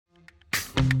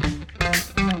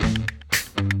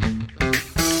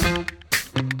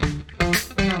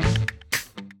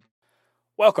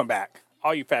Welcome back,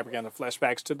 all you fabric and the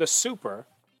flashbacks, to the super,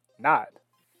 not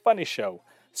funny show,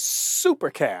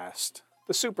 Supercast.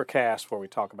 The Supercast, where we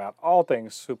talk about all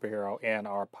things superhero in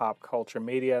our pop culture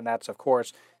media, and that's, of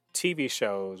course, TV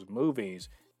shows, movies,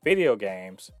 video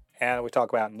games, and we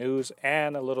talk about news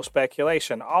and a little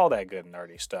speculation, all that good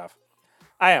nerdy stuff.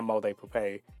 I am Mo De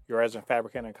Poupée, your resident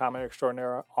fabricant and comment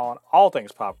extraordinaire on all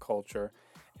things pop culture.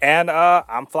 And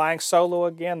I'm flying solo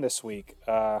again this week.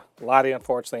 Lottie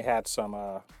unfortunately had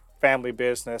some family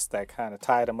business that kind of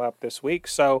tied him up this week.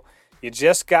 So you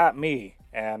just got me.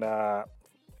 And,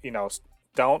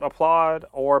 don't applaud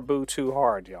or boo too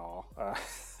hard, y'all.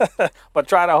 But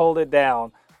try to hold it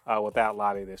down without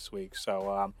Lottie this week.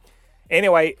 So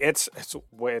anyway, it's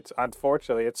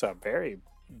unfortunately, it's a very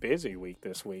busy week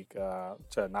this week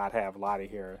to not have Lottie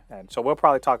here. And so we'll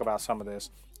probably talk about some of this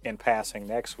in passing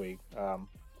next week.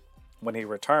 When he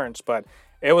returns, but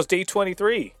it was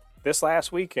D23 this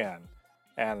last weekend,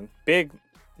 and big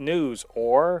news,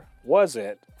 or was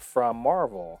it, from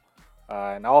Marvel,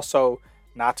 and also,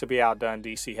 not to be outdone,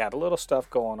 DC had a little stuff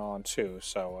going on too.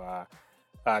 So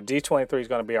D23 is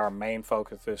going to be our main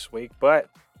focus this week. But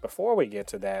before we get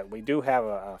to that, we do have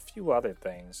a few other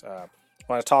things. I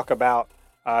want to talk about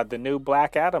the new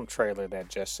Black Adam trailer that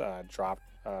just dropped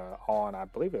on, I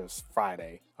believe it was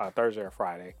Friday, Thursday or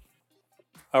Friday.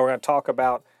 We're going to talk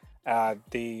about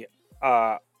the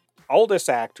oldest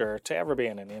actor to ever be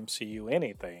in an MCU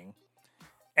anything.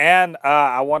 And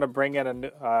I want to bring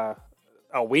in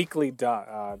a weekly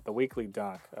dunk, the weekly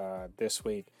dunk this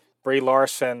week. Brie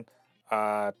Larson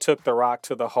took the rock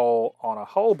to the hole on a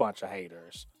whole bunch of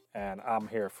haters, and I'm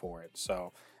here for it.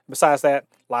 So besides that,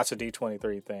 lots of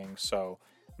D23 things. So,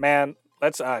 man,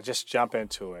 let's just jump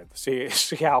into it. See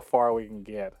how far we can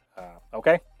get.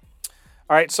 Okay?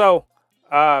 All right, so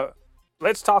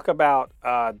let's talk about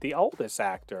the oldest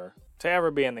actor to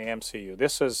ever be in the MCU.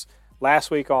 This is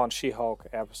last week on She-Hulk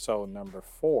episode number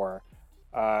 4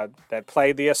 that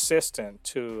played the assistant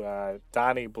to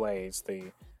Donnie Blaze,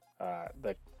 the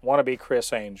wannabe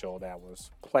Chris Angel that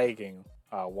was plaguing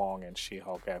Wong in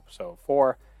She-Hulk episode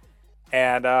 4,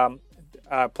 and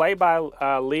played by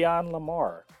Leon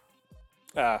Lamar,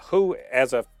 who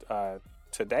as of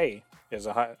today is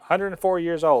 104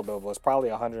 years old, but was probably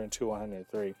 102,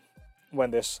 103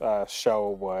 when this show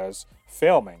was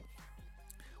filming.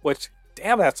 Which,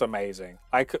 damn, that's amazing.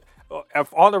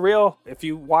 On the real, if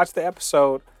you watch the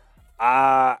episode,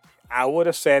 I would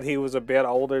have said he was a bit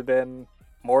older than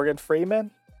Morgan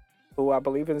Freeman, who I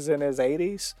believe is in his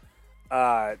 80s.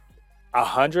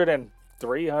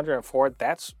 103, 104,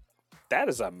 that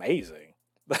is amazing,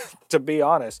 to be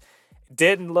honest.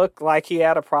 Didn't look like he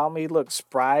had a problem. He looked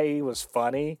spry. He was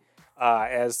funny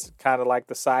as kind of like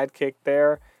the sidekick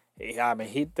there.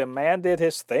 The man did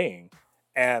his thing.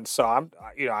 And so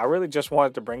I really just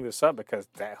wanted to bring this up because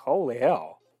holy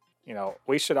hell,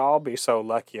 we should all be so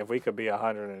lucky if we could be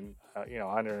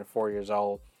 104 years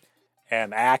old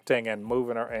and acting and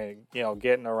moving and,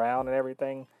 getting around and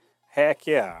everything. Heck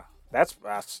yeah.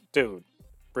 That's dude,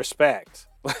 respect,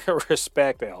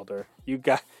 respect, elder. You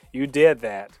did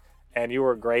that. And you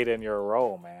were great in your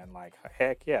role, man. Like,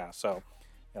 heck yeah. So,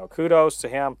 kudos to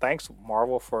him. Thanks,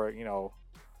 Marvel, for,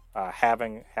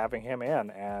 having him in.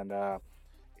 And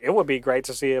it would be great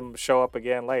to see him show up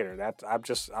again later. I'm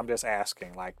just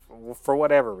asking, like, for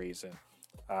whatever reason,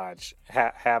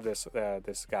 have this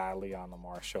guy, Leon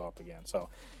Lamar, show up again. So,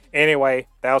 anyway,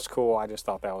 that was cool. I just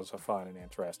thought that was a fun and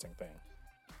interesting thing.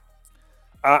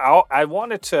 I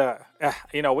wanted to,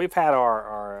 we've had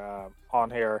our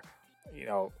on here,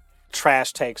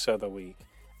 trash takes of the week,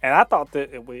 and I thought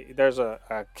that there's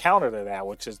a counter to that,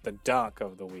 which is the dunk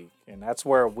of the week, and that's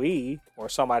where we or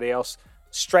somebody else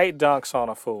straight dunks on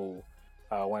a fool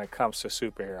when it comes to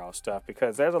superhero stuff,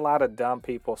 because there's a lot of dumb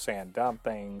people saying dumb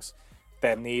things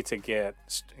that need to get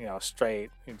straight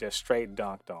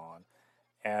dunked on.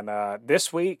 And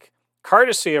this week,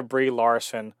 courtesy of Brie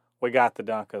Larson, we got the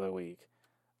dunk of the week.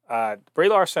 Brie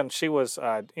Larson, she was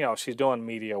she's doing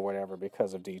media or whatever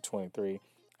because of D23.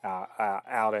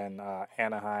 Out in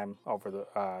Anaheim over the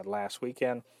last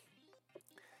weekend.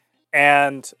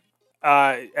 And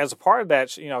as a part of that,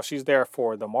 she's there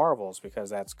for the Marvels because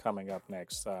that's coming up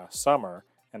next summer,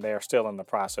 and they are still in the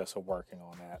process of working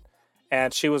on that.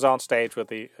 And she was on stage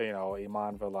with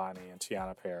Iman Vellani and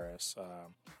Tiana Paris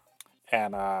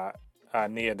and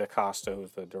Nia DaCosta,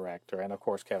 who's the director, and of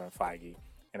course Kevin Feige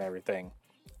and everything.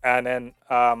 And then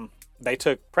they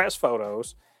took press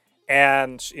photos.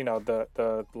 And,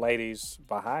 the ladies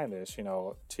behind this,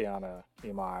 Tiana,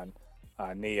 Iman,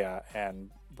 Nia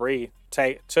and Bree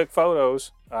took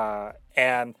photos,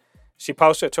 and she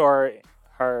posted to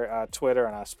her Twitter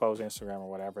and I suppose Instagram or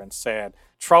whatever, and said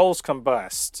trolls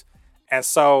combust, and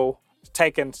so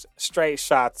taking straight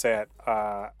shots at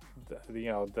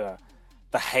the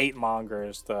hate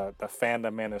mongers, the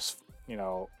fandom menace,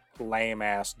 lame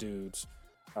ass dudes,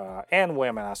 and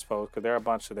women, I suppose, because there are a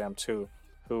bunch of them too,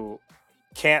 who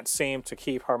can't seem to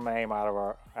keep her name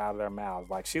out of their mouths.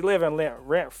 Like she living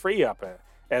rent free up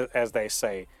as they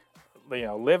say,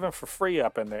 living for free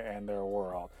up in their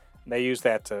world. And they use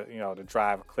that to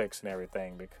drive clicks and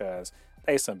everything because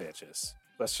they some bitches.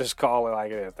 Let's just call it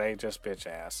like it is. They just bitch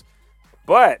ass.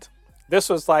 But this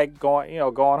was like going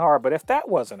hard. But if that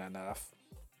wasn't enough,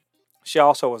 she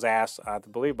also was asked, I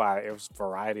believe it was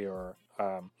Variety or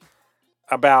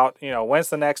about when's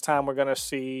the next time we're gonna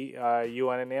see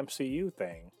you in an MCU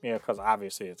thing? Because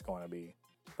obviously it's going to be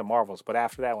the Marvels. But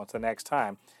after that, when's the next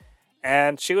time?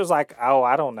 And she was like, "Oh,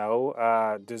 I don't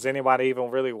know. Does anybody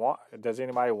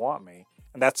want me?"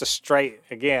 And that's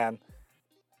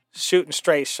shooting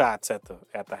straight shots at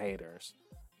the haters,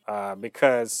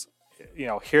 because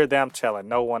hear them tell it.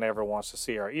 No one ever wants to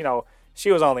see her.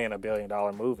 She was only in a $1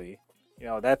 billion movie.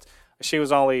 She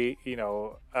was only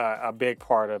a big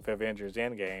part of Avengers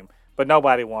Endgame, but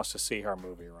nobody wants to see her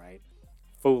movie, right?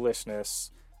 Foolishness.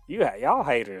 Y'all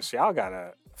haters, y'all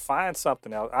gotta find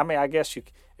something else. I mean, I guess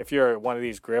if you're one of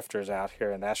these grifters out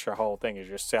here and that's your whole thing is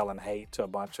you're selling hate to a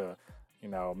bunch of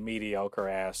mediocre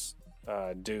ass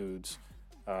dudes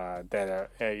that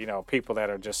are people that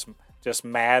are just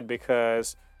mad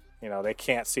because they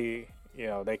can't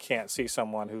see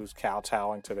someone who's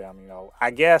kowtowing to them.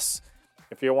 I guess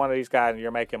if you're one of these guys and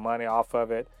you're making money off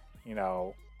of it,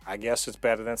 I guess it's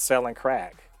better than selling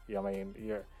crack. I mean,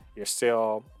 you're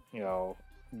still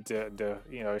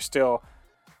you're still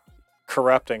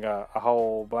corrupting a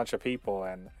whole bunch of people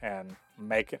and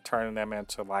turning them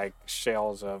into like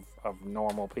shells of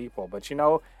normal people. But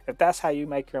if that's how you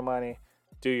make your money,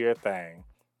 do your thing.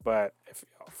 But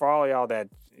for all y'all that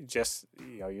just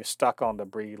you're stuck on the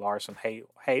Brie Larson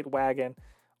hate wagon,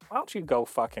 why don't you go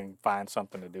fucking find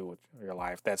something to do with your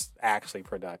life that's actually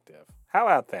productive? How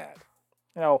about that?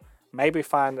 Maybe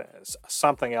find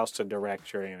something else to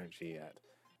direct your energy at.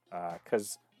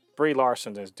 Because Brie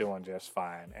Larson is doing just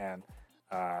fine, and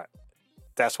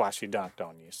that's why she dunked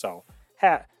on you. So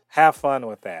have fun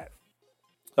with that.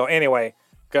 So anyway,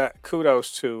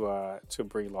 kudos to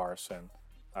Brie Larson.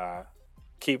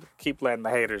 Keep letting the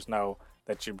haters know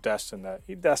that you're dusting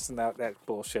that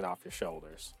bullshit off your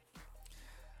shoulders.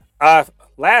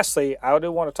 Lastly, I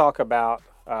do want to talk about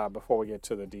before we get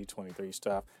to the D23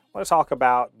 stuff. I want to talk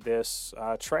about this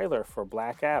trailer for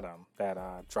Black Adam that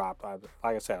dropped, like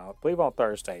I said, I believe on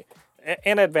Thursday,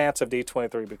 in advance of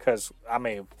D23, because, I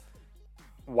mean,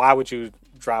 why would you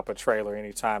drop a trailer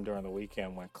anytime during the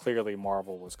weekend when clearly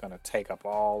Marvel was going to take up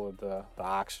all of the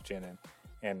oxygen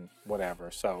and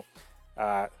whatever? So,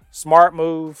 smart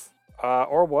move,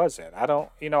 or was it? I don't,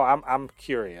 I'm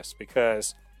curious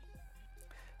because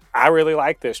I really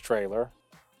like this trailer.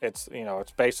 It's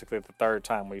basically the third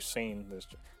time we've seen this,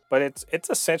 but it's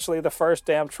essentially the first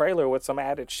damn trailer with some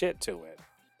added shit to it.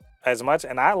 As much,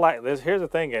 and I like this. Here's the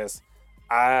thing: is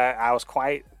I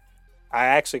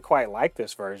actually quite like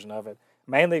this version of it,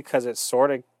 mainly because it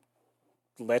sort of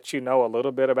lets you know a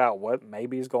little bit about what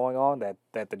maybe is going on. That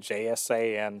the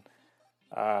JSA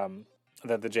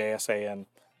and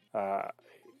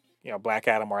Black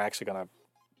Adam are actually going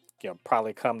to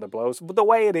probably come to blows. But the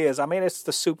way it is, I mean, it's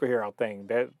the superhero thing.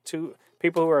 That two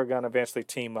people who are going to eventually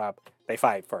team up, they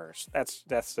fight first. That's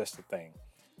just the thing.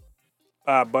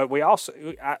 But we also,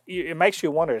 it makes you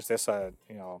wonder: is this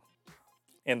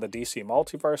in the DC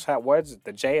multiverse?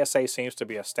 The JSA seems to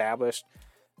be established.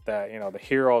 The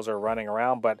heroes are running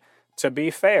around. But to be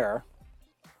fair,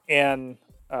 in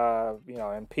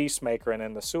Peacemaker and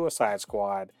in the Suicide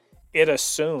Squad, it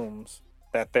assumes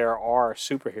that there are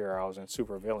superheroes and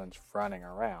supervillains running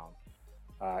around.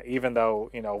 Even though,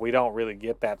 we don't really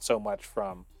get that so much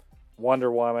from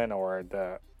Wonder Woman or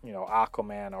the,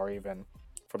 Aquaman or even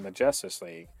from the Justice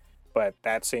League. But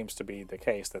that seems to be the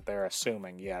case, that they're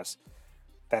assuming, yes,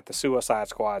 that the Suicide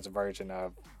Squad's version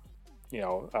of,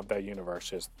 of the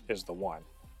universe is the one.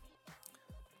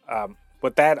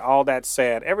 But all that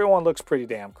said, everyone looks pretty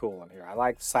damn cool in here. I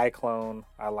liked Cyclone.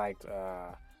 I liked,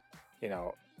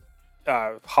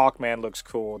 Hawkman looks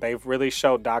cool. They've really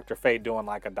showed Dr. Fate doing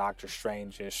like a Doctor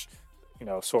Strange-ish,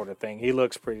 sort of thing. He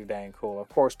looks pretty dang cool. Of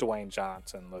course, Dwayne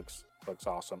Johnson looks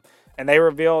awesome. And they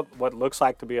revealed what looks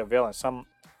like to be a villain.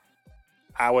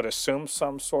 I would assume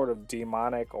some sort of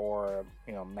demonic or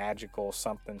magical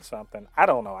something something. I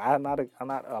don't know. I'm not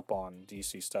up on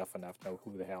DC stuff enough to know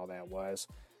who the hell that was.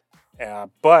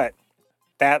 But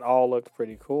that all looked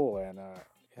pretty cool. And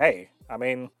hey, I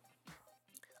mean,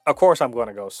 of course I'm going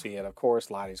to go see it. Of course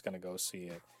Lottie's going to go see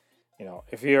it.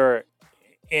 If you're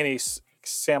any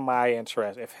semi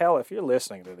interest, if you're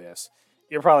listening to this,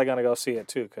 you're probably going to go see it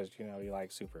too because you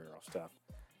like superhero stuff.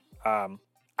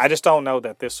 I just don't know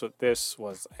that this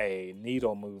was a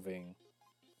needle moving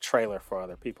trailer for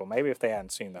other people. Maybe if they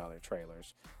hadn't seen the other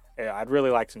trailers, I'd really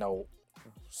like to know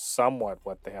somewhat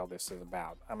what the hell this is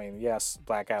about. I mean, yes,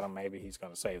 Black Adam, maybe he's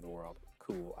going to save the world.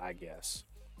 Cool, I guess.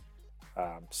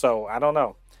 So I don't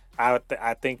know.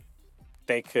 I think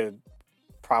they could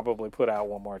probably put out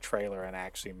one more trailer and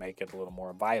actually make it a little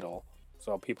more vital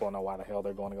so people know why the hell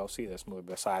they're going to go see this movie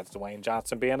besides Dwayne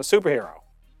Johnson being a superhero.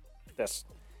 That's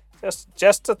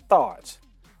just a thought.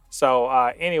 So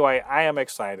anyway, I am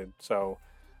excited. So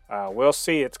we'll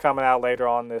see. It's coming out later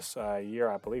on this year,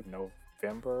 I believe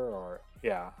October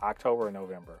or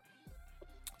November.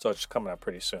 So it's coming up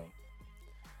pretty soon.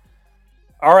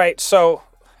 All right, so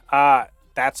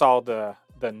that's all the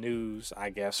news, I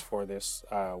guess, for this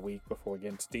week before we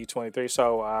get into D23.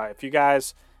 So if you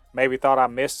guys maybe thought I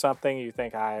missed something, you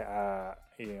think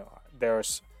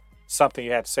there's something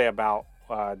you had to say about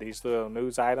these little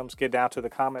news items, get down to the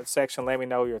comment section. Let me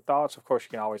know your thoughts. Of course, you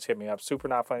can always hit me up,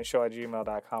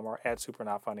 supernotfunnyshow@gmail.com or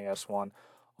 @supernotfunnys1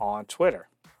 on Twitter.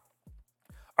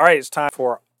 All right, it's time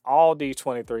for all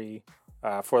D23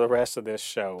 for the rest of this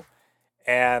show.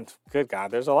 And good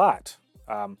God, there's a lot.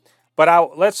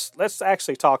 But let's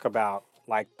actually talk about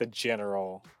like the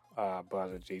general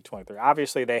buzz of D23.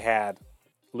 Obviously, they had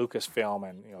Lucasfilm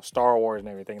and Star Wars and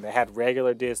everything. They had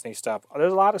regular Disney stuff.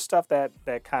 There's a lot of stuff that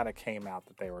kind of came out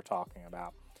that they were talking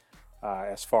about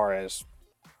as far as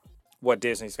what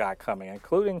Disney's got coming,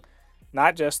 including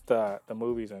not just the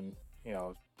movies and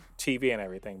TV and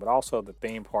everything, but also the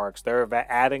theme parks. They're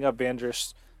adding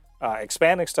Avengers,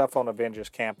 expanding stuff on Avengers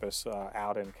campus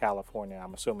out in California.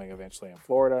 I'm assuming eventually in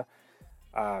Florida.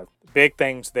 Big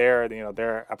things there.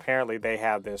 They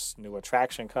have this new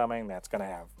attraction coming that's going to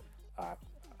have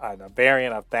a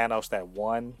variant of Thanos that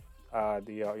won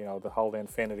the whole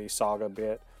Infinity Saga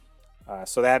bit.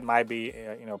 So that might be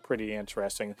pretty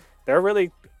interesting. They're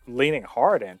really leaning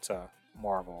hard into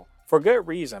Marvel for good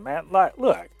reason, man.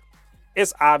 Look,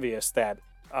 it's obvious that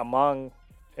among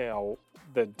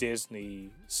the Disney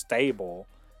stable,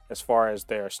 as far as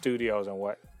their studios and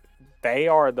what they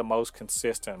are the most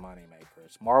consistent money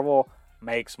makers. Marvel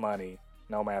makes money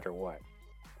no matter what.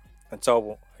 And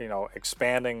so,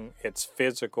 expanding its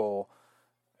physical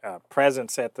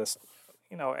presence at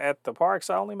the parks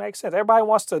only makes sense. Everybody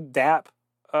wants to dap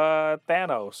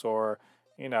Thanos or,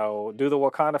 do the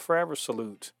Wakanda Forever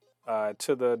salute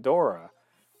to the Dora.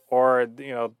 Or,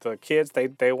 the kids,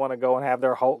 they want to go and have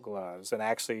their Hulk gloves and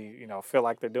actually, feel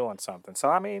like they're doing something. So,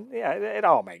 I mean, yeah, it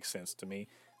all makes sense to me.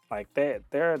 Like,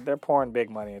 they're pouring big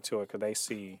money into it because they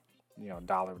see,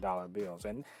 dollar bills.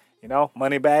 And,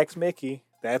 Moneybags Mickey,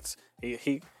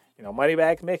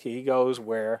 Moneybags Mickey, he goes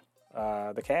where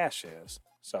the cash is.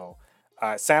 So,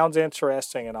 it sounds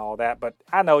interesting and all that, but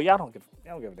I know y'all don't give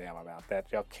a damn about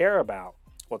that. Y'all care about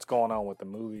what's going on with the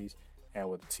movies and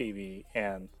with TV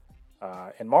and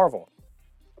Marvel.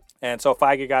 And so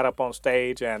Feige got up on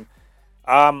stage and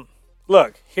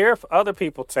look, hear other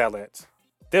people tell it.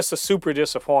 This is super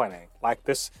disappointing. Like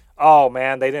this, oh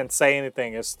man, they didn't say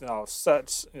anything. It's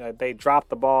they dropped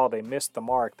the ball, they missed the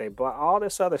mark, all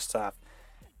this other stuff.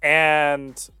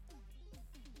 And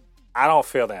I don't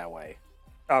feel that way.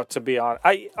 To be honest.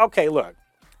 Okay, look.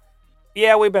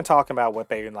 Yeah, we've been talking about what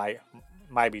they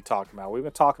might be talking about. We've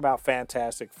been talking about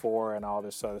Fantastic Four and all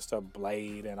this other stuff,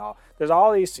 Blade and all. There's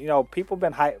all these, people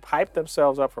been hyped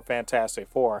themselves up for Fantastic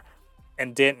Four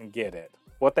and didn't get it.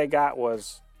 What they got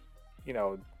was,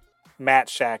 Matt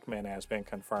Shakman has been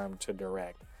confirmed to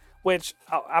direct. Which,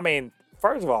 I mean,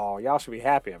 first of all, y'all should be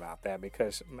happy about that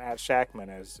because Matt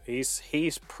Shakman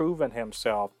he's proven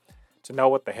himself to know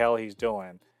what the hell he's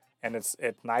doing. And it's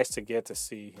nice to get to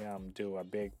see him do a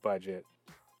big budget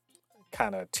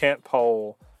kind of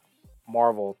tentpole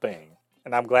Marvel thing.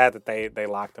 And I'm glad that they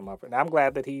locked him up. And I'm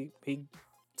glad that he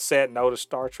said no to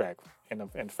Star Trek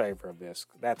in favor of this.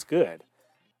 That's good.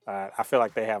 I feel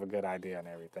like they have a good idea and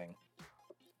everything.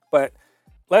 But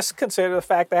let's consider the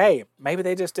fact that, hey, maybe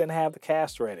they just didn't have the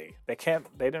cast ready. They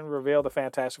didn't reveal the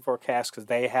Fantastic Four cast because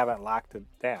they haven't locked it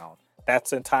down.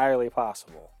 That's entirely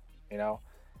possible,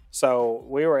 So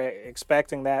we were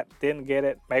expecting that, didn't get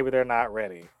it. Maybe they're not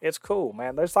ready. It's cool,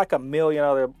 man. There's like a million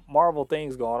other Marvel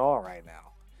things going on right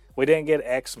now. We didn't get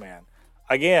X-Men.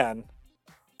 again,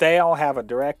 they don't have a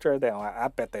director. I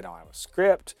bet they don't have a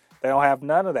script. They don't have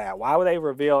none of that. Why would they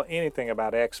reveal anything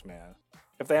about X-Men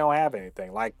if they don't have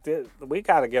anything? Like, we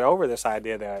got to get over this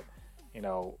idea that,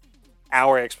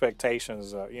 our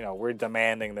expectations, we're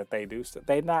demanding that they do stuff.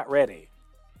 They're not ready.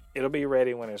 It'll be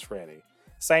ready when it's ready.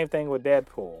 Same thing with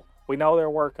Deadpool. We know they're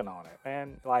working on it.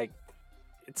 And, like,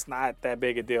 it's not that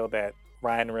big a deal that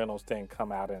Ryan Reynolds didn't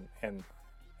come out and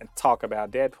talk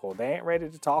about Deadpool. They ain't ready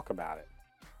to talk about it.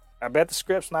 I bet the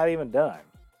script's not even done.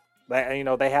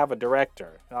 They have a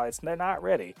director. No, they're not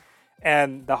ready.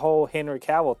 And the whole Henry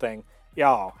Cavill thing,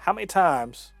 y'all, how many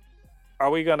times are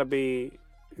we going to be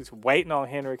waiting on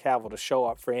Henry Cavill to show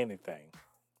up for anything?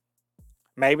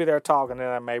 Maybe they're talking to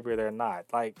them, maybe they're not.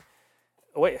 Like,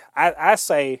 wait, I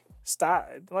say stop.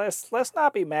 Let's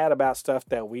not be mad about stuff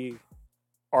that we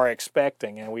are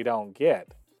expecting and we don't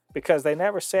get, because they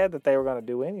never said that they were going to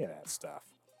do any of that stuff.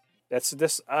 That's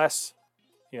just us,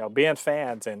 being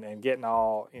fans and getting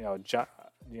all,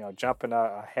 jumping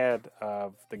ahead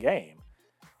of the game,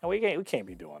 and we can't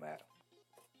be doing that.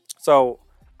 So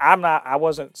I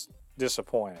wasn't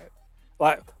disappointed.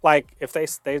 Like if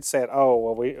they'd said, oh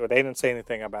well, they didn't say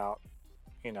anything about,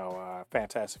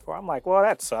 Fantastic Four. I'm like, well,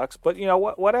 that sucks, but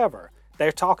whatever.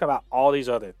 They're talking about all these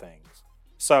other things.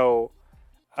 So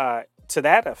to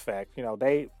that effect,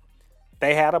 they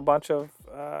had a bunch of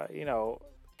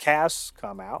casts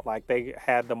come out. Like they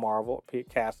had the Marvel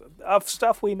cast of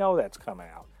stuff we know that's coming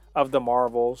out of the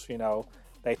Marvels.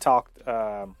 They talked.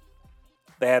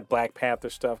 They had Black Panther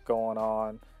stuff going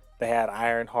on. They had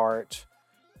Ironheart.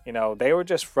 They were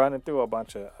just running through a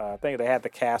bunch of things. They had the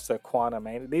cast of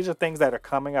Quantumania. These are things that are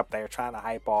coming up. They're trying to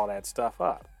hype all that stuff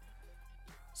up.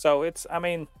 So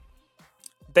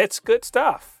that's good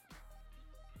stuff.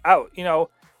 Oh,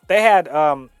 they had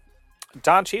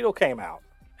Don Cheadle came out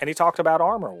and he talked about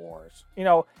Armor Wars.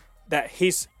 That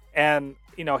he's going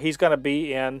to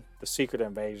be in the Secret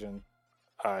Invasion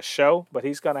show, but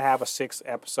he's going to have a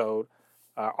 6-episode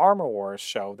Armor Wars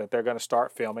show that they're going to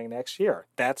start filming next year.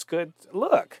 That's good.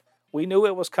 Look, we knew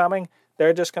it was coming.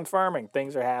 They're just confirming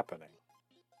things are happening.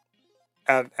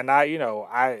 And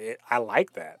I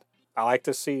like that. I like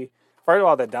to see, first of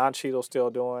all, that Don Cheadle's still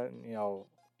doing,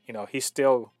 he's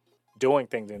still doing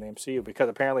things in the MCU because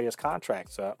apparently his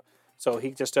contract's up. So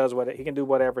he just does he can do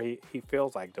whatever he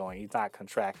feels like doing. He's not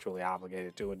contractually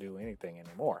obligated to do anything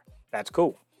anymore. That's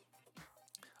cool.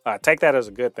 Take that as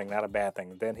a good thing, not a bad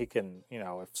thing. Then he can,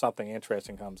 if something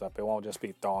interesting comes up, it won't just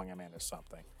be throwing him into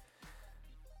something.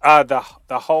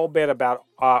 The whole bit about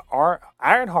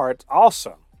Ironheart's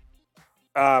awesome.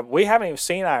 We haven't even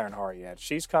seen Ironheart yet.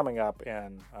 She's coming up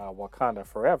in Wakanda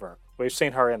Forever. We've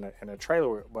seen her in the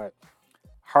trailer, but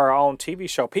her own TV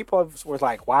show. People were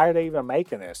like, why are they even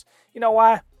making this? You know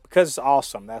why? Because it's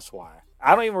awesome. That's why.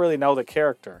 I don't even really know the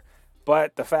character,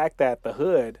 but the fact that the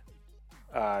Hood,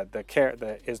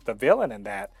 is the villain in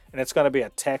that, and it's going to be a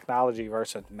technology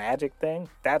versus magic thing.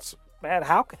 That's, man,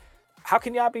 how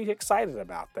can y'all be excited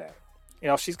about that?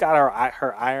 She's got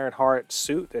her Ironheart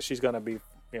suit that she's going to be,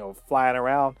 flying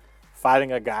around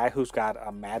fighting a guy who's got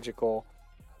a magical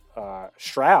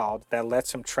shroud that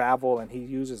lets him travel, and he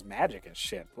uses magic and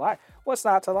shit. Like, what's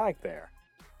not to like there?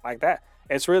 Like that.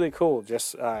 It's really cool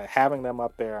just having them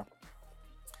up there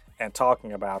and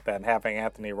talking about that, and having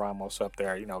Anthony Ramos up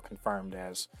there, confirmed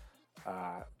as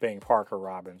being Parker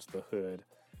Robbins, the Hood,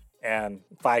 and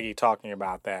Feige talking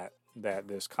about that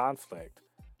this conflict,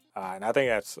 and I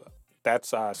think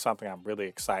that's something I'm really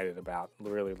excited about,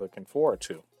 really looking forward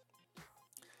to.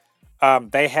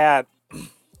 They had,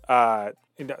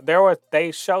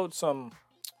 they showed some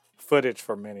footage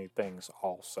for many things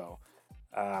also.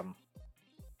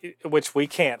 Which we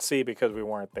can't see because we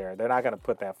weren't there. They're not going to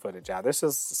put that footage out. This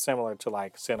is similar to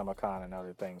like CinemaCon and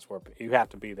other things where you have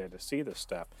to be there to see this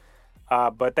stuff.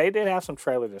 But they did have some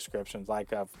trailer descriptions.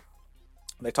 Like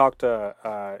they talked to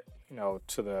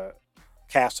the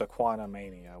cast of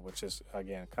Quantumania, which is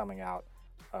again coming out.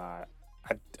 I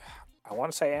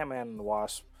want to say Ant-Man and the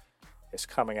Wasp is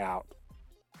coming out.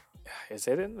 Is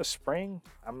it in the spring?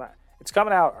 I'm not. It's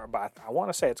coming out, but I want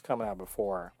to say it's coming out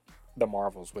before the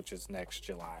Marvels, which is next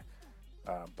July.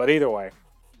 But either way,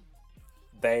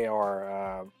 they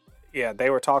are they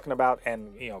were talking about,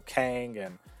 and Kang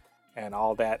and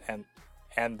all that,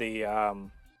 and the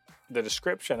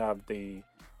description of the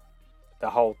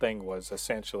whole thing was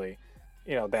essentially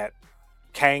that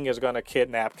Kang is going to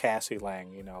kidnap Cassie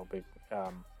Lang,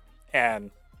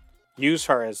 and use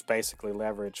her as basically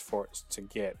leverage to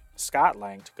get Scott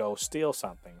Lang to go steal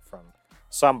something from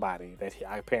somebody that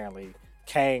apparently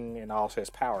Kang and all his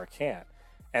power can't.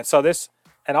 And so this,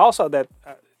 and also that,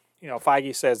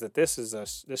 Feige says that this is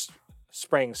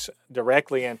springs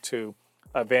directly into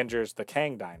Avengers: The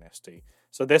Kang Dynasty.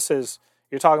 So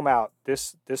you're talking about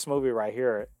this movie right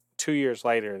here. 2 years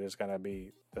later, there's going to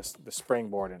be the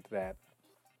springboard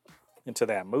into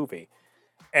that movie,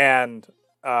 and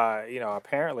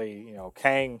apparently,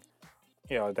 Kang,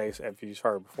 if you've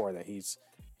heard before that he's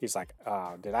like,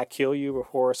 did I kill you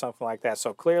before or something like that?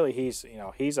 So clearly he's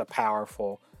a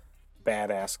powerful,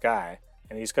 badass guy,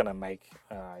 and he's gonna make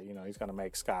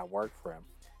Scott work for him.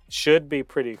 Should be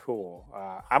pretty cool.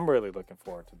 I'm really looking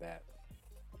forward to that.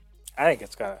 I think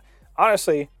it's gonna,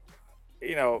 honestly,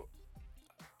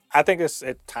 I think it's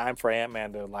time for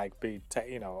Ant-Man to like be, I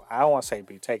don't want to say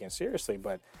be taken seriously,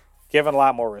 but given a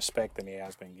lot more respect than he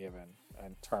has been given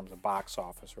in terms of box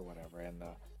office or whatever in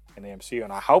the MCU.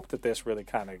 And I hope that this really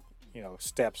kind of,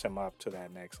 steps him up to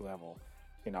that next level,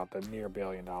 the near $1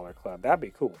 billion club. That'd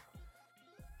be cool.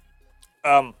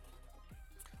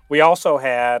 We also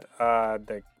had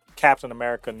the Captain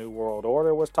America New World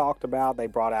Order was talked about. They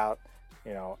brought out,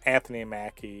 Anthony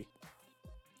Mackie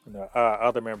and the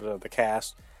other members of the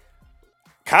cast.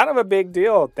 Kind of a big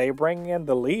deal. They bring in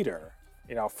the leader,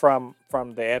 from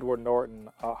the Edward Norton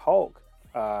Hulk.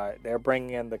 They're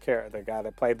bringing in the guy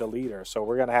that played the leader. So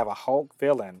we're going to have a Hulk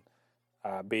villain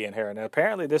being here. And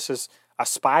apparently this is a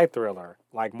spy thriller,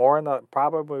 like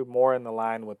probably more in the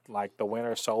line with like The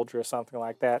Winter Soldier or something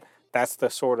like that. That's the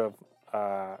sort of,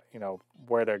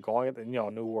 where they're going,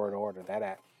 New World Order.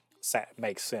 That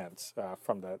makes sense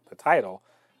from the title.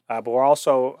 But we're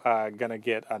also going to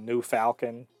get a new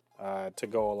Falcon to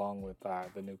go along with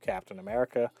the new Captain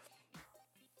America.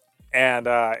 And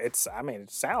it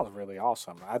sounds really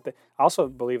awesome. I also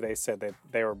believe they said that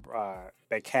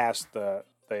they cast the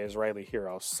Israeli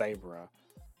hero Sabra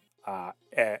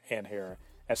in here.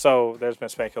 And so there's been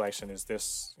speculation, is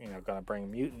this, going to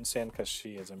bring mutants in because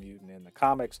she is a mutant in the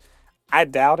comics? I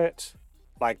doubt it.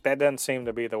 Like, that doesn't seem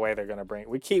to be the way they're going to bring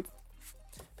it.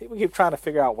 People keep trying to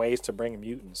figure out ways to bring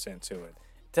mutants into it.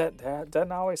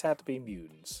 Doesn't always have to be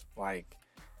mutants. Like,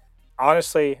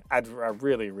 honestly, I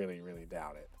really, really, really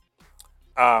doubt it.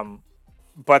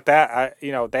 But that,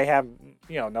 they have,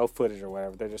 no footage or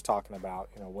whatever. They're just talking about,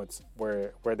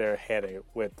 where they're headed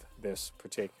with this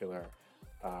particular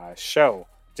show.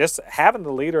 Just having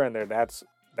the leader in there, that's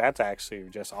actually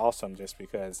just awesome. Just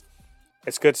because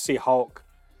it's good to see Hulk,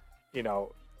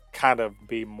 kind of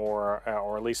be more,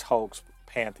 or at least Hulk's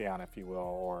pantheon, if you will,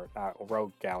 or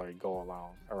rogue gallery go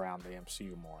around the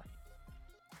MCU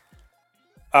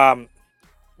more.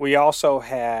 We also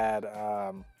had.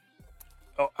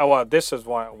 Well, this is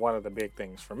one of the big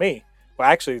things for me. Well,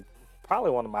 actually,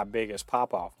 probably one of my biggest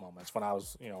pop-off moments when I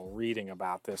was, reading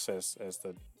about this as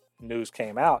the news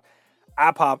came out.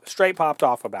 I popped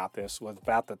off about this, was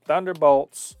about the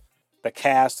Thunderbolts, the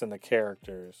cast and the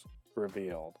characters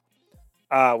revealed.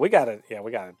 We gotta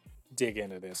dig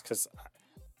into this because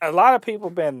a lot of people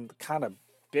been kind of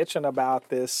bitching about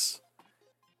this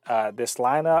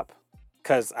lineup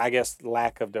because I guess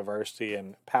lack of diversity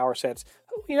and power sets.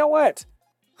 You know what?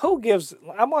 Who gives?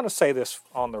 I'm going to say this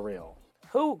on the real.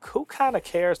 Who kind of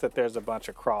cares that there's a bunch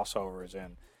of crossovers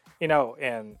and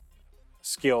and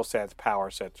skill sets,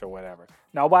 power sets, or whatever?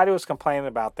 Nobody was complaining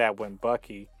about that when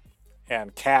Bucky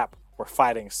and Cap were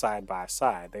fighting side by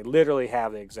side. They literally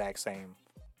have the exact same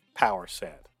power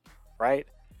set, right?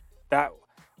 That,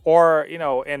 or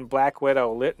in Black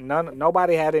Widow,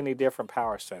 nobody had any different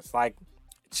power sets. Like,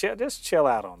 just chill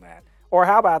out on that. Or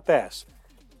how about this?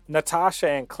 Natasha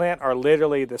and Clint are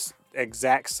literally this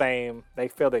exact same. They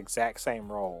fill the exact same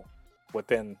role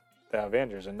within the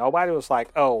Avengers, and nobody was like,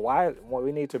 "Oh, why? Well,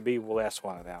 we need to be less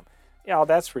one of them."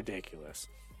 That's ridiculous.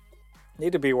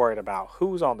 Need to be worried about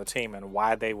who's on the team and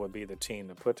why they would be the team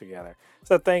to put together.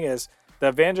 So the thing is, the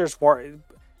Avengers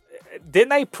didn't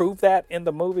they prove that in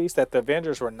the movies that the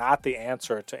Avengers were not the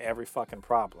answer to every fucking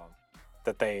problem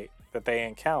that they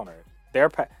encountered.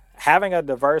 Having a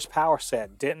diverse power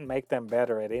set didn't make them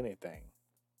better at anything.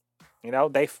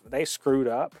 They screwed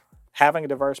up. Having a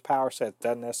diverse power set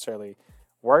doesn't necessarily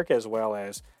work as well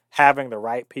as having the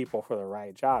right people for the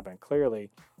right job. And clearly,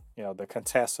 the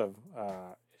Contessa,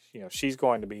 she's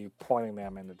going to be pointing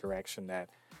them in the direction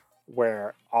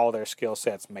where all their skill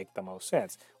sets make the most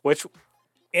sense, which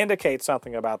indicates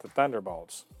something about the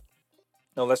Thunderbolts.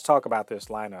 Now let's talk about this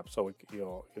lineup so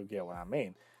you'll get what I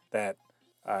mean. That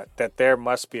there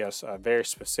must be a very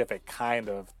specific kind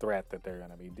of threat that they're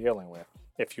going to be dealing with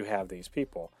if you have these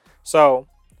people. So,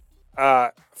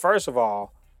 first of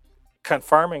all,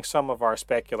 confirming some of our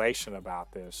speculation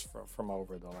about this from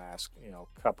over the last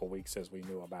couple weeks as we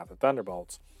knew about the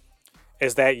Thunderbolts,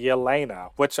 is that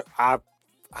Yelena, which I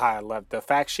I love the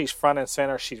fact she's front and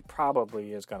center. She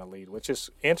probably is going to lead, which is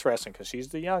interesting because she's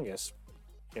the youngest.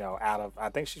 I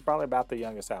think she's probably about the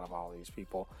youngest out of all these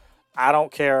people. I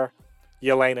don't care.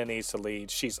 Yelena needs to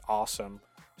lead. She's awesome.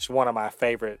 She's one of my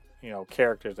favorite,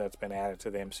 characters that's been added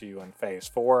to the MCU in Phase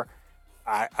 4.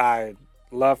 I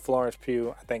love Florence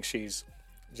Pugh. I think she's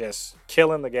just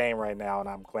killing the game right now, and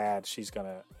I'm glad she's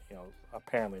gonna,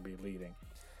 apparently be leading.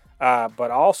 But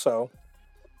also,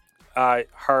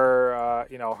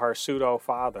 her pseudo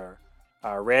father,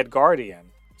 Red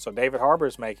Guardian. So David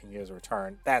Harbour's making his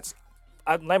return.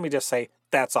 Let me just say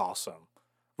that's awesome.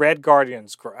 Red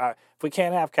Guardian's if we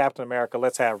can't have Captain America,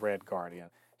 let's have Red Guardian.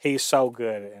 He's so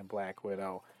good in Black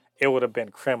Widow. It would have been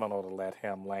criminal to let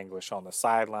him languish on the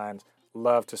sidelines.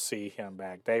 Love to see him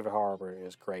back. David Harbour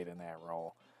is great in that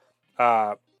role.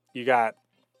 You got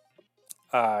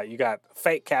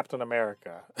fake Captain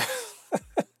America.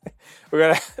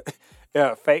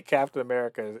 Fake Captain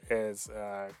America is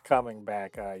coming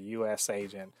back. U.S.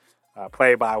 agent,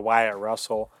 played by Wyatt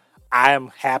Russell. I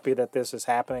am happy that this is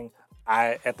happening.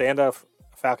 At the end of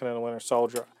Falcon and the Winter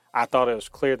Soldier, I thought it was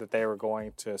clear that they were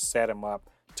going to set him up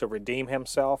to redeem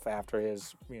himself after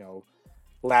his,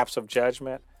 lapse of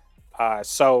judgment.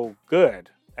 So good,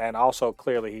 and also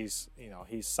clearly he's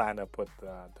signed up with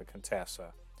the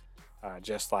Contessa,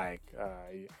 just like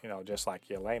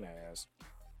Yelena is.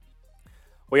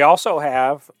 We also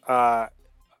have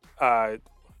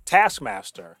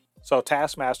Taskmaster. So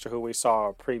Taskmaster, who we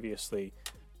saw previously,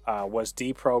 was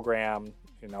deprogrammed.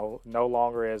 No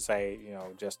longer is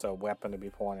just a weapon to be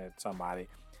pointed at somebody,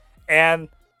 and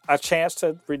a chance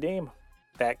to redeem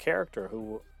that character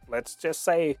who, let's just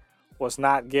say, was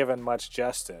not given much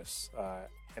justice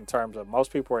in terms of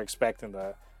most people were expecting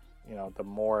the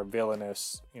more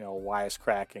villainous,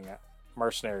 wisecracking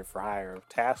mercenary for hire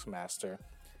Taskmaster,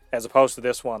 as opposed to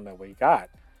this one that we got,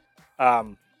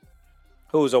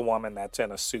 who's a woman that's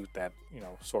in a suit that,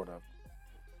 sort of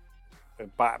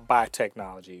by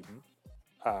technology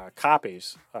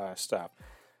copies stuff.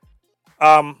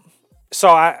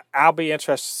 So I'll be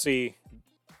interested to see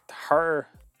her,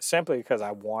 simply because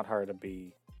I want her to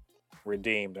be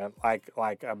redeemed and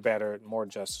like a better, more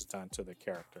justice done to the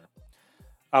character.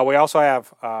 We also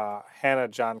have Hannah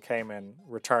John Kamen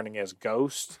returning as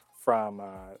Ghost from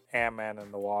Ant-Man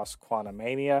and the Wasp: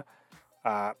 Quantumania.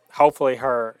 Hopefully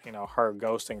her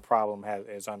ghosting problem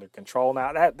is under control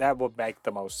now. That would make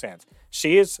the most sense.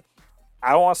 She is,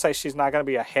 I don't want to say she's not going to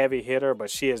be a heavy hitter, but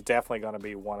she is definitely going to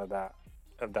be one of the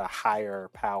higher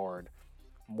powered,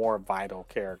 more vital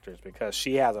characters, because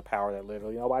she has a power that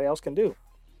literally nobody else can do.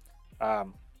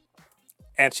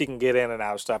 And she can get in and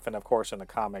out of stuff. And of course, in the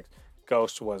comics,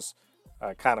 Ghost was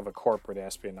kind of a corporate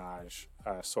espionage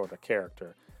sort of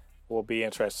character. We'll be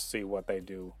interested to see what they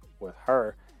do with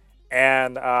her.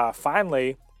 And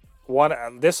finally,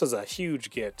 this is a huge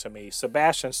get to me.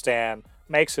 Sebastian Stan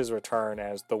makes his return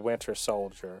as the Winter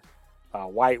Soldier,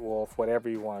 White Wolf, whatever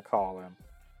you want to call him.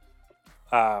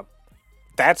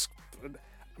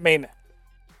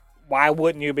 Why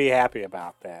wouldn't you be happy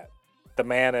about that? The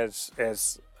man is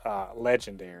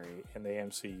legendary in the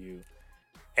MCU,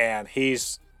 and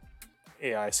he's,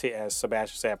 as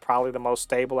Sebastian said, probably the most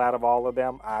stable out of all of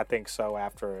them. I think so,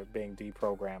 after being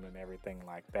deprogrammed and everything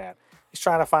like that. He's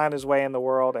trying to find his way in the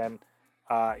world, and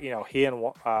he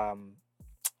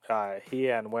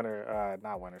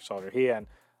and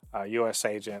U.S.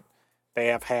 Agent, they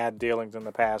have had dealings in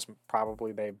the past.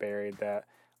 Probably they buried that.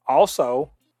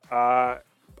 Also, I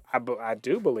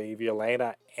do believe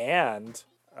Yelena and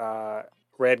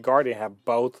Red Guardian have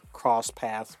both crossed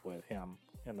paths with him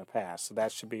in the past. So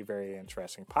that should be very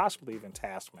interesting. Possibly even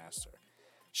Taskmaster.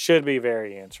 Should be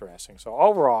very interesting. So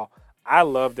overall, I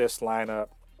love this lineup.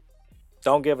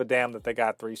 Don't give a damn that they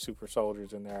got 3 super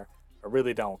soldiers in there. I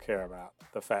really don't care about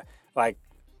the fact.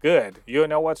 Good. You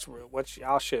know what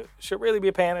y'all should really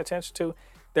be paying attention to?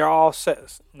 They're all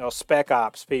spec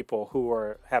ops people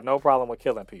who have no problem with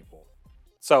killing people.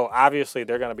 So obviously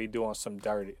they're going to be doing some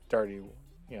dirty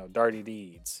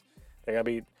deeds. They're going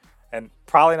to be, and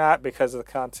probably not because of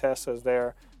the Contessa's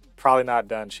there, probably not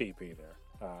done cheap either.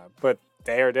 But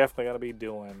they are definitely going to be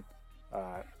doing,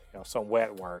 some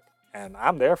wet work, and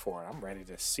I'm there for it. I'm ready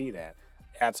to see that.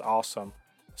 That's awesome.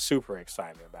 Super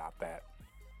excited about that.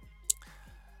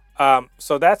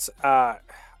 So that's, I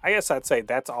guess I'd say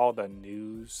that's all the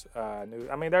news. I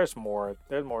mean, there's more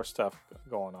stuff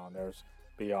going on. There's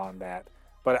beyond that.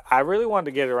 But I really wanted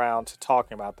to get around to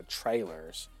talking about the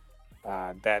trailers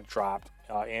that dropped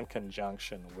in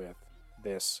conjunction with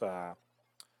this,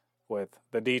 with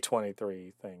the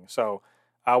D23 thing. So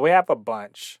we have a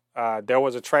bunch. there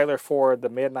was a trailer for the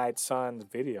Midnight Suns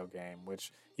video game,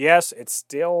 which, yes, it's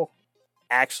still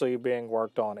actually being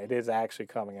worked on. It is actually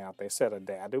coming out. They set a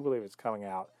day. I do believe it's coming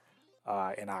out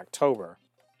in October.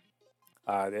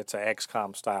 It's an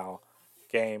XCOM style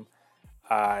game.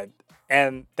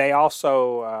 And they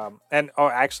also,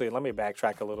 actually, let me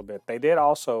backtrack a little bit. They did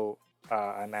also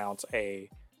announce a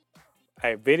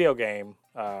video game,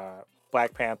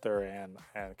 Black Panther and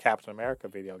Captain America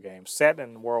video game set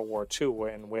in World War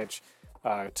II, in which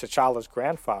T'Challa's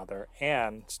grandfather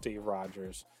and Steve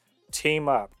Rogers team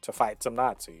up to fight some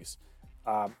Nazis.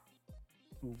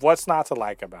 What's not to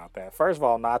like about that? First of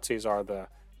all, Nazis are the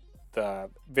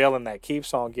villain that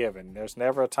keeps on giving. There's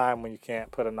never a time when you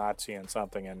can't put a Nazi in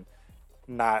something and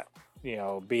not,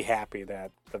 be happy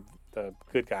that the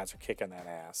good guys are kicking that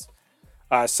ass.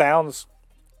 Sounds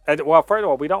well. First of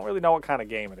all, we don't really know what kind of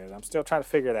game it is. I'm still trying to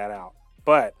figure that out.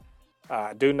 But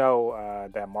I do know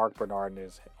that Mark Bernardin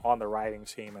is on the writing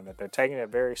team and that they're taking it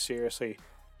very seriously.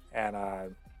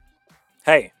 And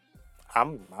hey,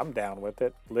 I'm down with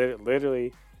it.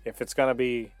 Literally, if it's gonna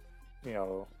be,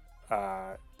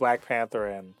 Black Panther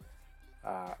and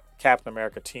Captain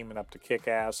America teaming up to kick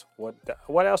ass,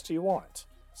 what else do you want?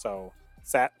 So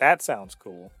that sounds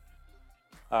cool.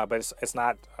 But it's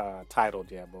not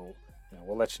titled yet. But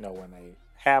we'll let you know when they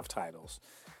have titles.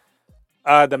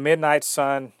 The Midnight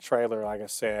Sun trailer, like I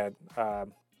said,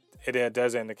 it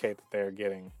does indicate that they're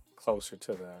getting closer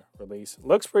to the release. It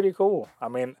looks pretty cool. I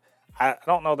mean, I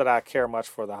don't know that I care much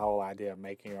for the whole idea of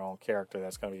making your own character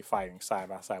that's going to be fighting side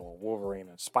by side with Wolverine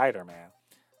and Spider-Man.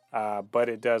 But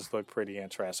it does look pretty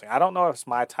interesting. I don't know if it's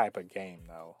my type of game,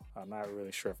 though. I'm not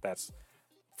really sure if that's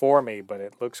for me, but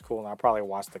it looks cool, and I'll probably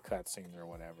watch the cutscenes or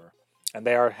whatever. And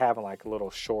they are having like a little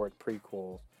short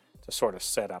prequel to sort of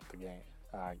set up the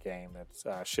game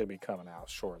that should be coming out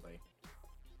shortly.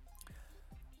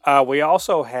 We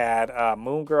also had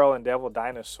Moon Girl and Devil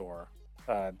Dinosaur.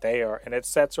 And it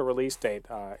sets a release date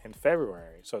in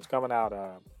February, so it's coming out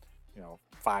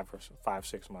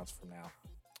 5-6 months from now.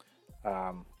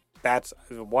 That's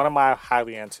one of my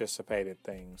highly anticipated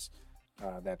things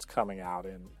that's coming out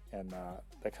in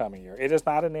the coming year. It is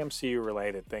not an MCU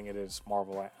related thing. It is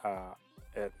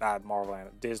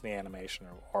Disney animation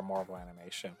or Marvel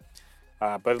animation.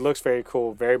 But it looks very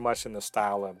cool, very much in the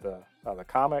style of the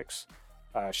comics.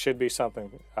 Should be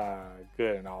something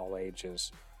good in all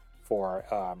ages for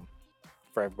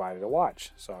everybody to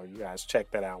watch. So you guys check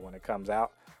that out when it comes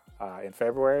out in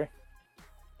February.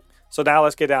 So now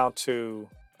let's get down to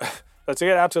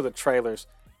the trailers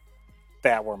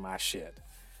that were my shit.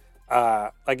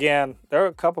 Again, there are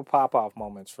a couple pop-off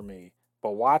moments for me,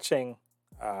 but watching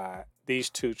these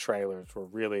two trailers were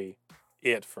really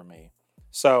it for me.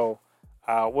 So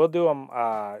we'll do them.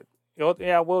 We'll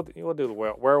do the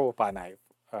Werewolf by Night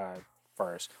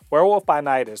first. Werewolf by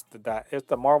Night is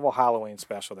the Marvel Halloween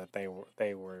special that they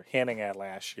were hinting at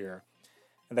last year,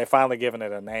 and they finally given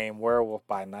it a name, Werewolf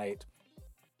by Night.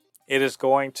 It is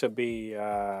going to be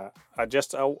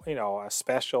just a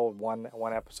special one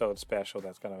episode special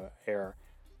that's going to air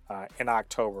in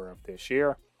October of this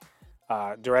year.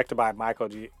 Directed by Michael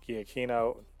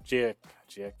Giacchino.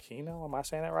 Giacchino, am I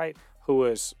saying that right? Who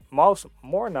is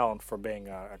more known for being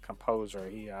a composer.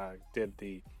 He did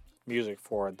the music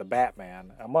for The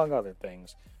Batman, among other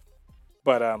things.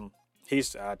 But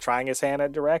he's trying his hand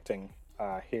at directing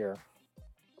here.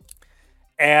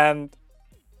 And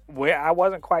I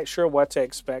wasn't quite sure what to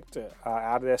expect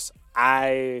out of this.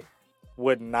 I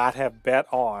would not have bet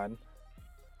on,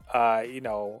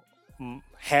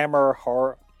 Hammer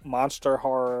horror, monster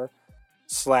horror /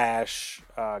 grindhouse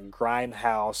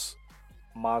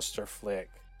monster flick.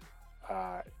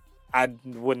 I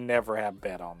would never have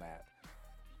bet on that.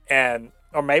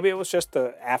 Or maybe it was just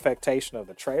the affectation of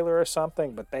the trailer or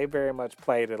something, but they very much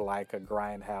played it like a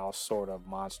grindhouse sort of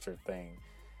monster thing.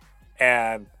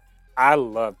 And I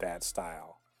love that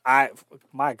style.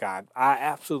 My God, I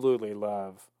absolutely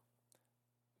love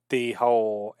the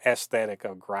whole aesthetic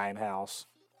of grindhouse.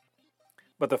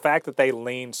 But the fact that they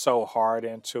lean so hard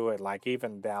into it, like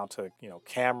even down to,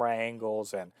 camera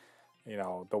angles and,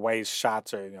 the way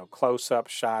shots are, close-up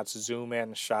shots,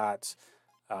 zoom-in shots,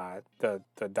 the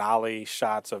dolly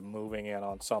shots of moving in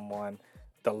on someone,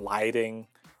 the lighting.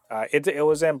 It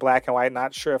was in black and white.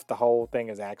 Not sure if the whole thing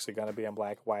is actually going to be in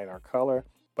black and white or color,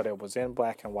 but it was in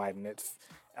black and white. And it's,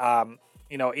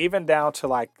 even down to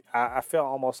like, I feel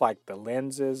almost like the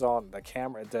lenses on the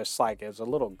camera, just like it's a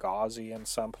little gauzy in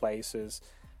some places.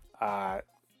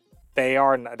 They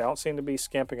don't seem to be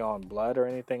skimping on blood or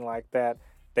anything like that.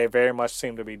 They very much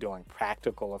seem to be doing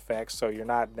practical effects. So you're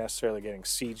not necessarily getting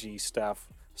CG stuff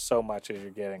so much as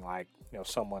you're getting like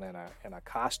someone in a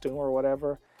costume or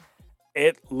whatever.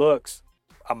 It looks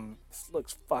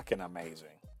fucking amazing.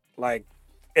 Like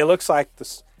it looks like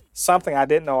this something I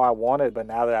didn't know I wanted, but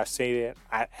now that I see it,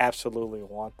 I absolutely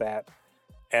want that,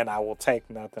 and I will take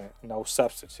no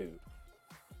substitute.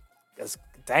 Because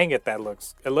dang it, it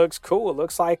looks cool. It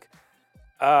looks like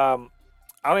I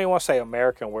don't even want to say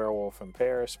American Werewolf in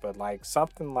Paris, but like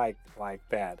something like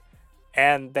that.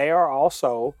 And they are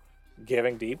also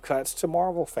giving deep cuts to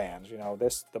Marvel fans.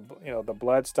 The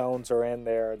Bloodstones are in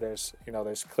there. There's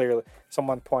clearly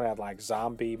someone pointed out like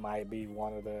Zombie might be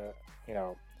one of the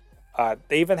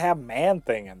they even have Man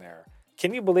Thing in there.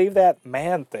 Can you believe that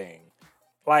Man Thing?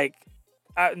 Like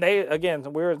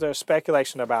there's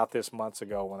speculation about this months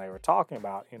ago when they were talking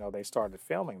about they started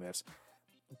filming this,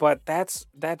 but that's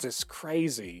just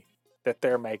crazy that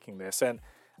they're making this. And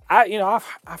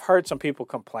I've heard some people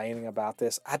complaining about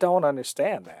this. I don't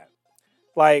understand that.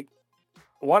 Like,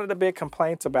 one of the big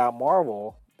complaints about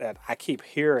Marvel that I keep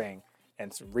hearing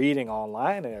and reading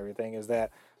online and everything is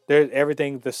that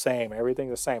everything's the same.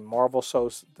 Everything's the same. Marvel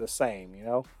shows the same,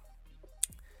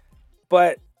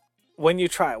 But when they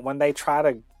try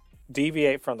to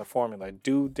deviate from the formula,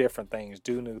 do different things,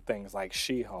 do new things like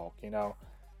She-Hulk,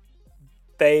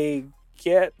 they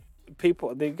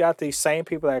got these same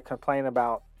people that complain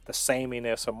about the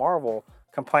sameness of Marvel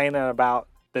complaining about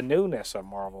the newness of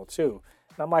Marvel too.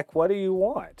 And I'm like, what do you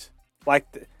want? Like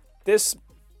this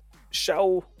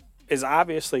show is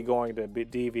obviously going to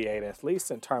deviate, at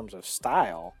least in terms of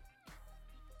style,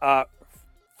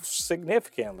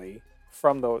 significantly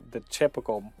from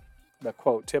the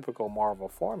quote typical Marvel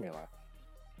formula.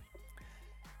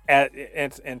 And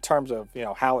in terms of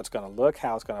how it's going to look,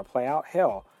 how it's going to play out,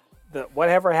 hell,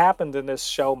 whatever happens in this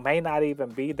show may not even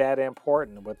be that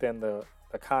important within the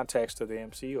context of the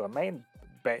MCU.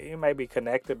 It may be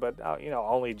connected, but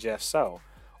only just so.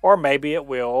 Or maybe it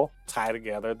will tie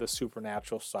together the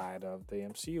supernatural side of the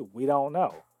MCU. We don't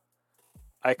know.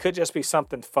 It could just be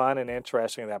something fun and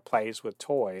interesting that plays with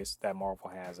toys that Marvel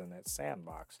has in its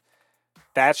sandbox.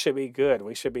 That should be good.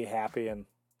 We should be happy and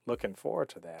looking forward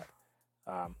to that.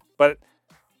 But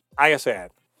like I said,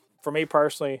 for me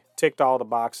personally, ticked all the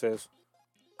boxes.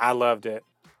 I loved it.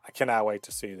 I cannot wait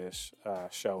to see this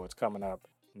show. It's coming up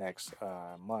next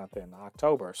month in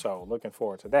October, so looking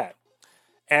forward to that.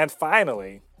 And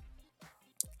finally,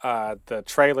 the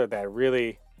trailer that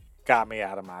really got me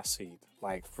out of my seat,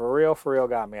 like for real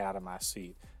got me out of my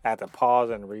seat. I had to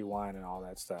pause and rewind and all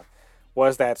that stuff,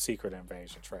 was that Secret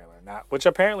Invasion trailer. Now, which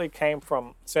apparently came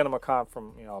from CinemaCon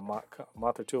from a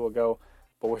month or two ago,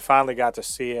 but we finally got to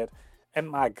see it, and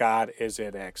my God, is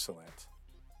it excellent.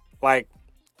 Like,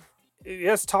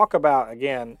 let's talk about,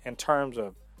 again, in terms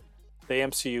of the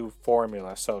MCU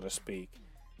formula, so to speak,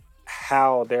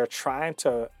 how they're trying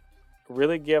to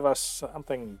really give us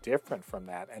something different from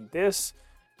that. And this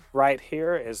right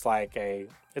here is like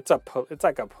it's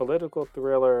like a political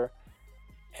thriller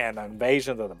and an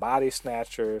invasion of the body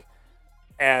snatchers,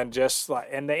 and just like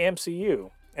in the MCU.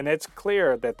 And it's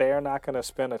clear that they are not going to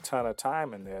spend a ton of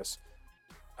time in this.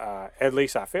 At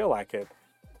least I feel like it,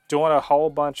 doing a whole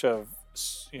bunch of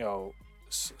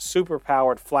super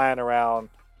powered flying around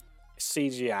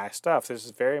CGI stuff. This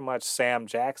is very much Sam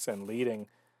Jackson leading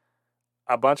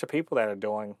a bunch of people that are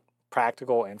doing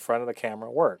practical in front of the camera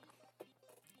work.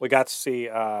 We got to see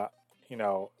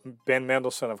Ben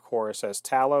Mendelsohn, of course, as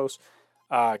Talos,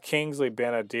 Kingsley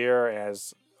Ben-Adir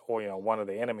as one of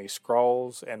the enemy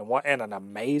Skrulls, and an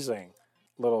amazing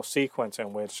little sequence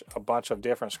in which a bunch of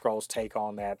different Skrulls take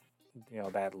on that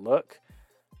look.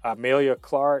 Amelia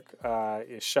Clark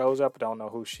shows up. I don't know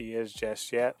who she is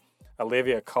just yet.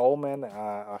 Olivia Colman,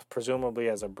 presumably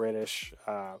as a British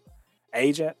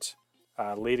agent,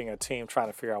 leading a team trying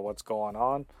to figure out what's going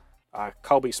on.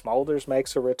 Kobe Smulders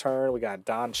makes a return. We got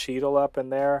Don Cheadle up in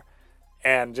there.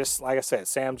 And just like I said,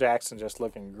 Sam Jackson just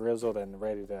looking grizzled and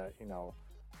ready to,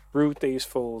 root these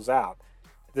fools out.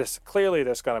 There's going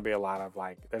to be a lot of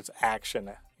there's action,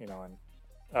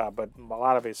 but a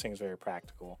lot of it seems very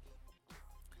practical.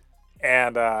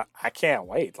 And I can't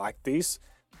wait.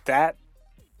 That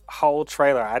whole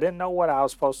trailer, I didn't know what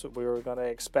we were going to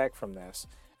expect from this.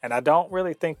 And I don't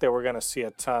really think that we're going to see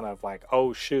a ton of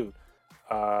oh shoot,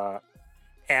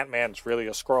 Ant-Man's really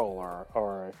a Skrull,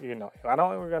 or I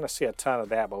don't think we're going to see a ton of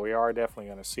that, but we are definitely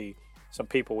going to see some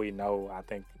people we know, I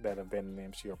think, that have been in the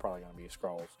MCU are probably going to be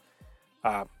Skrulls.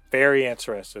 Very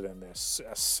interested in this.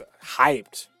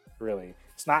 Hyped, really.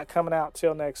 It's not coming out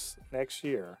till next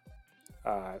year,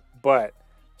 but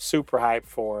super hyped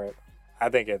for it. I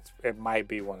think it might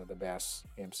be one of the best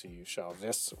MCU shows.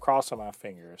 Just crossing my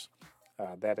fingers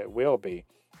that it will be,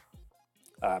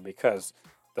 because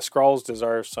the Skrulls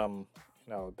deserve some,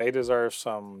 they deserve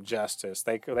some justice.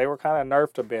 They were kind of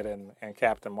nerfed a bit in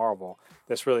Captain Marvel.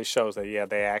 This really shows that, yeah,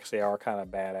 they actually are kind of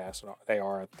badass. And they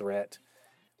are a threat.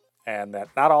 And that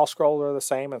not all Skrulls are the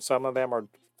same, and some of them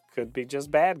could be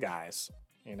just bad guys,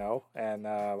 And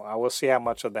I will see how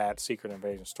much of that Secret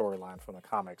Invasion storyline from the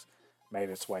comics made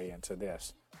its way into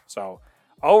this. So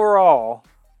overall,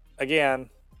 again,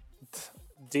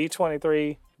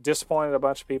 D23 disappointed a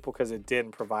bunch of people because it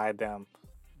didn't provide them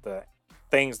the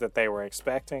things that they were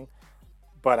expecting.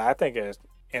 But I think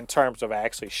in terms of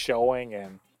actually showing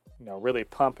and really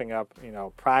pumping up,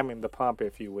 priming the pump,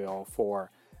 if you will,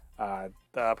 for the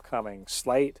upcoming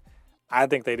slate, I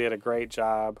think they did a great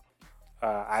job.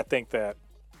 I think that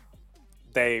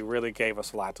they really gave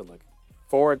us a lot to look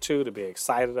forward to be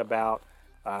excited about.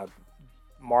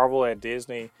 Marvel at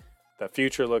Disney, the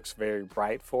future looks very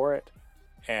bright for it.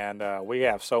 And we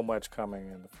have so much coming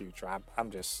in the future.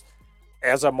 I'm just,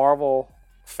 as a Marvel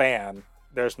fan,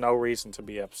 there's no reason to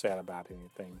be upset about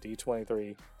anything.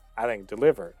 D23, I think,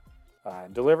 delivered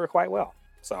quite well.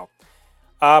 So,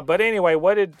 but anyway,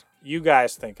 what did you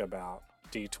guys think about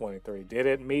D23? Did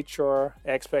it meet your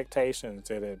expectations?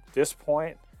 Did it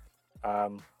disappoint?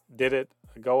 Did it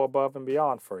go above and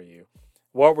beyond for you?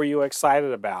 What were you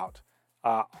excited about?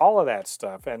 All of that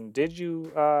stuff. And did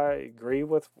you agree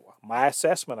with my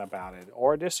assessment about it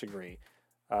or disagree?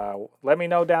 Let me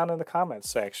know down in the comments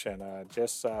section.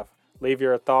 Just leave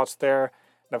your thoughts there.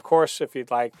 And of course, if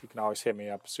you'd like, you can always hit me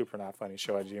up,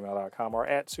 supernotfunnyshow@gmail.com or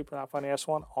at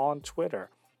supernotfunnys1 on Twitter.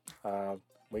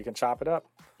 We can chop it up.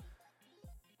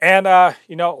 And,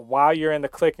 while you're in the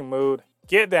clicking mood,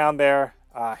 get down there,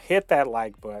 hit that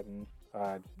like button.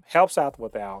 Helps out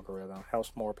with the algorithm,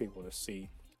 helps more people to see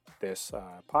this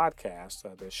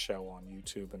podcast, this show on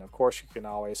YouTube. And of course, you can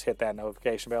always hit that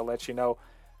notification bell, let you know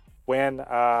when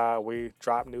we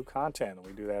drop new content.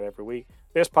 We do that every week.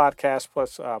 This podcast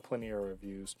plus plenty of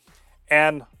reviews.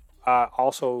 And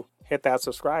also hit that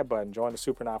subscribe button. Join the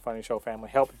Super Not Funny Show family.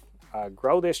 Help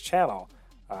grow this channel.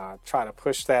 Try to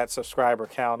push that subscriber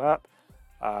count up.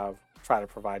 Try to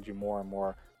provide you more and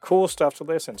more cool stuff to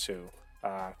listen to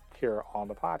here on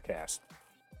the podcast.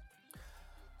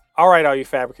 All right, all you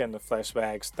Fabricating the Flesh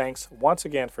Bags, thanks once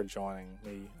again for joining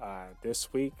me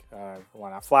this week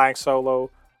when I'm flying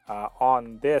solo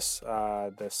on this,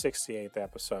 the 68th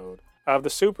episode of the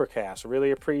Supercast.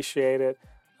 Really appreciate it.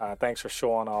 Thanks for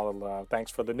showing all the love.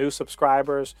 Thanks for the new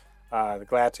subscribers.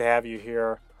 Glad to have you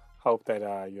here. Hope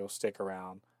that you'll stick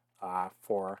around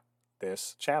for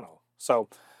this channel. So,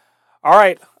 all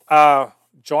right,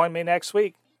 join me next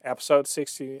week. Episode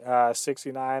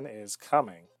 69 is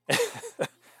coming.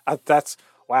 That's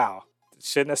wow.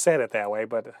 Shouldn't have said it that way,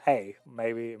 but hey,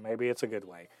 maybe it's a good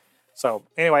way. So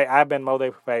anyway, I've been Mo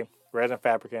De Pape, resident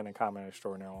fabricant and comment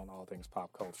extraordinaire on all things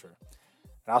pop culture.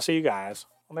 And I'll see you guys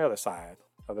on the other side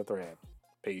of the thread.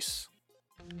 Peace.